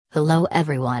Hello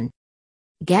everyone.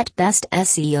 Get best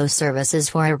SEO services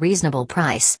for a reasonable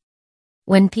price.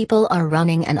 When people are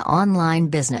running an online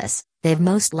business, they've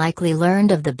most likely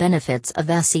learned of the benefits of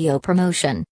SEO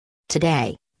promotion.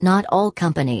 Today, not all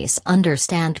companies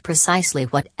understand precisely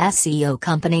what SEO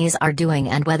companies are doing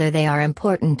and whether they are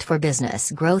important for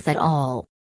business growth at all.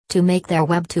 To make their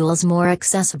web tools more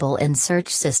accessible in search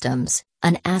systems,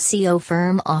 an SEO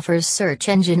firm offers search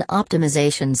engine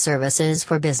optimization services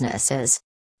for businesses.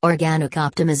 Organic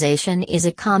optimization is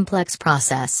a complex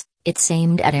process. It's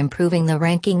aimed at improving the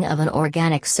ranking of an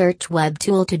organic search web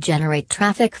tool to generate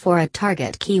traffic for a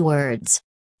target keywords.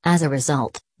 As a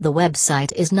result, the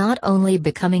website is not only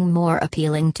becoming more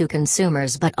appealing to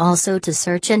consumers but also to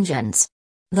search engines.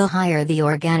 The higher the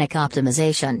organic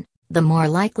optimization, the more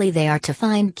likely they are to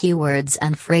find keywords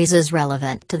and phrases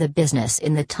relevant to the business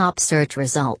in the top search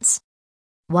results.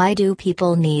 Why do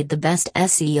people need the best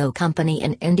SEO company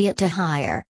in India to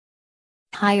hire?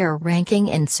 Higher ranking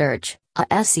in search. A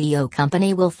SEO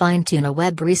company will fine-tune a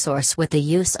web resource with the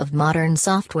use of modern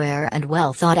software and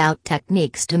well-thought-out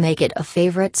techniques to make it a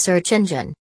favorite search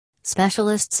engine.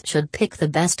 Specialists should pick the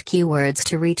best keywords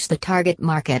to reach the target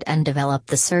market and develop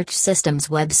the search system's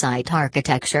website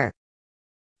architecture.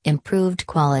 Improved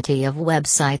quality of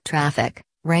website traffic.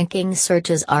 Ranking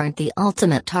searches aren't the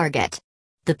ultimate target.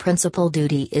 The principal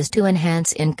duty is to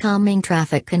enhance incoming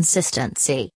traffic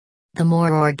consistency. The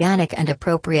more organic and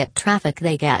appropriate traffic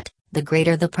they get, the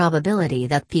greater the probability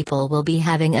that people will be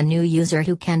having a new user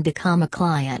who can become a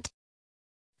client.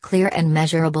 Clear and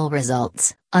measurable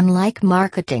results. Unlike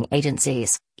marketing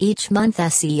agencies, each month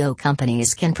SEO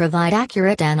companies can provide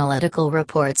accurate analytical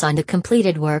reports on the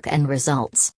completed work and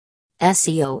results.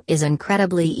 SEO is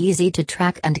incredibly easy to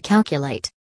track and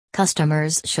calculate.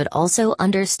 Customers should also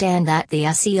understand that the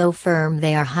SEO firm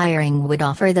they are hiring would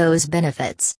offer those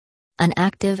benefits. An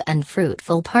active and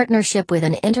fruitful partnership with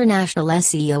an international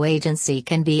SEO agency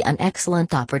can be an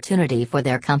excellent opportunity for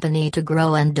their company to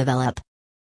grow and develop.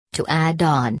 To add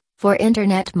on, for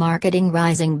internet marketing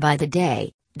rising by the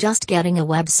day, just getting a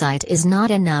website is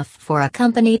not enough for a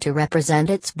company to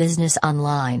represent its business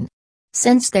online.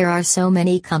 Since there are so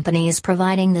many companies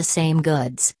providing the same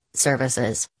goods,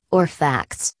 services, or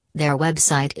facts, their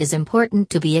website is important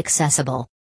to be accessible.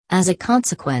 As a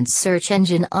consequence, search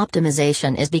engine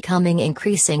optimization is becoming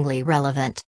increasingly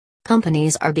relevant.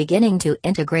 Companies are beginning to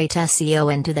integrate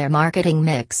SEO into their marketing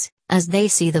mix, as they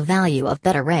see the value of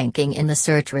better ranking in the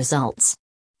search results.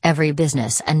 Every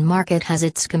business and market has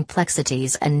its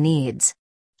complexities and needs.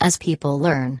 As people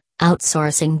learn,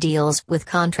 outsourcing deals with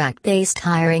contract-based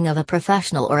hiring of a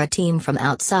professional or a team from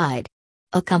outside.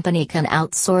 A company can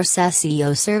outsource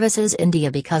SEO services in India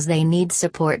because they need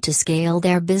support to scale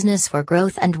their business for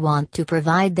growth and want to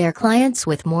provide their clients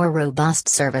with more robust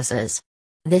services.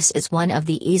 This is one of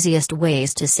the easiest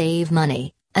ways to save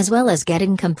money, as well as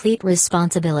getting complete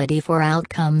responsibility for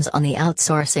outcomes on the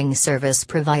outsourcing service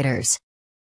providers.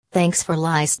 Thanks for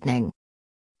listening.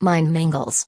 Mind Mingles.